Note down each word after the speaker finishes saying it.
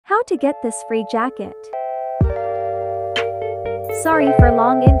How to get this free jacket. Sorry for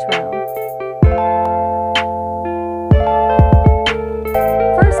long intro.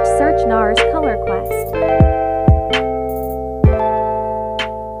 First search NARS Color Quest.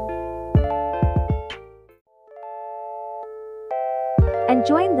 And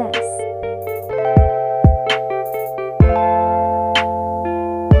join this.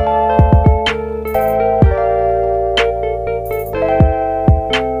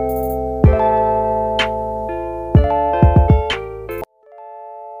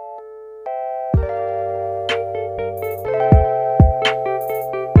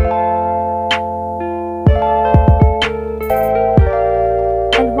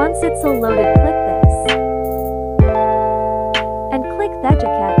 And once it's all loaded, click this. And click the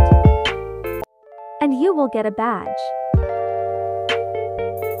jacket. And you will get a badge.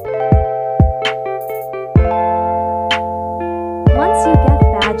 Once you get the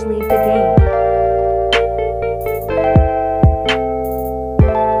badge, leave the game.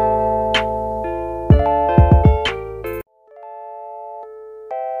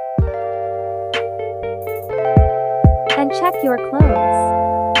 And check your clothes.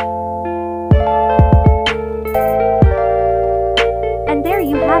 And there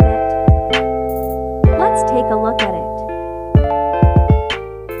you have it. Let's take a look at it.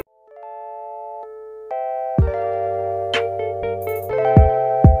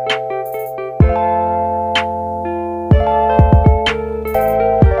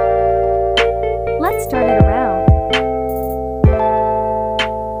 Let's turn it around.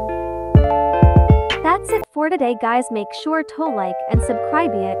 That's it for today, guys. Make sure to like and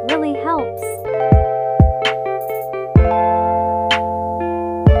subscribe, it really helps.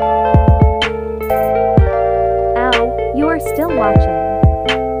 Ow, you are still watching.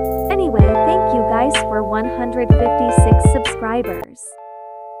 Anyway, thank you guys for 156 subscribers.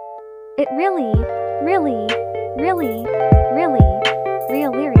 It really, really, really, really,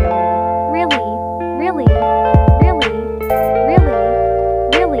 really, really, really, really,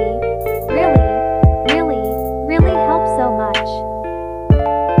 really helps so much.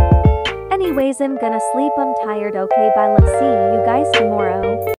 Anyways, I'm gonna sleep, I'm tired. Okay, bye, let's see you guys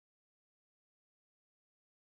tomorrow.